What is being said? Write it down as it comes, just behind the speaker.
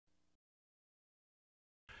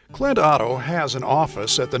Clint Otto has an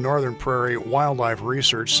office at the Northern Prairie Wildlife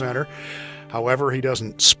Research Center. However, he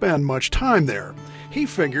doesn't spend much time there. He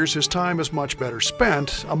figures his time is much better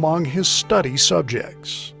spent among his study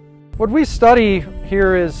subjects. What we study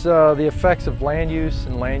here is the effects of land use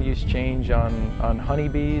and land use change on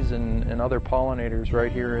honeybees and other pollinators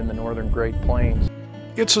right here in the northern Great Plains.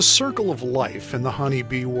 It's a circle of life in the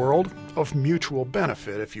honeybee world, of mutual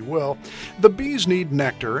benefit, if you will. The bees need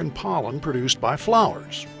nectar and pollen produced by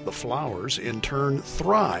flowers. The flowers, in turn,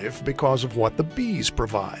 thrive because of what the bees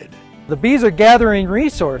provide. The bees are gathering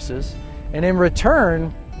resources, and in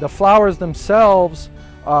return, the flowers themselves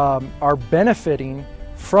are benefiting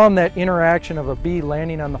from that interaction of a bee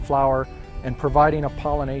landing on the flower and providing a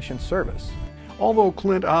pollination service. Although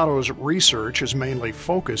Clint Otto's research is mainly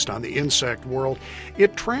focused on the insect world,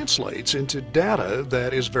 it translates into data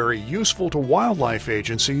that is very useful to wildlife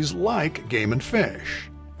agencies like Game and Fish.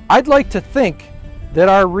 I'd like to think that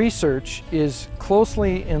our research is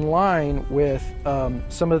closely in line with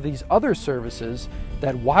some of these other services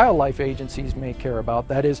that wildlife agencies may care about.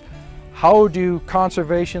 That is, how do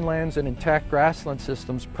conservation lands and intact grassland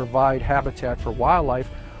systems provide habitat for wildlife?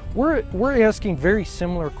 We're asking very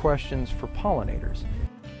similar questions for pollinators.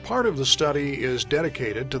 Part of the study is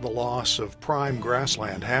dedicated to the loss of prime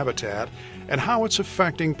grassland habitat and how it's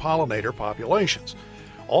affecting pollinator populations.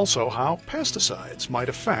 Also, how pesticides might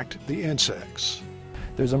affect the insects.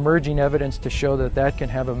 There's emerging evidence to show that that can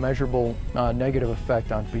have a measurable negative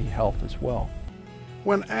effect on bee health as well.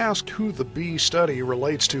 When asked who the bee study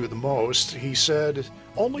relates to the most, he said,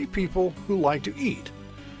 "Only people who like to eat."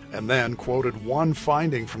 And then quoted one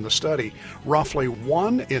finding from the study: roughly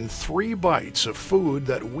 1 in 3 bites of food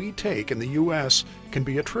that we take in the U.S. can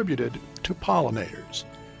be attributed to pollinators.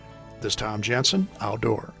 This is Tom Jensen,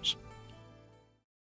 Outdoors.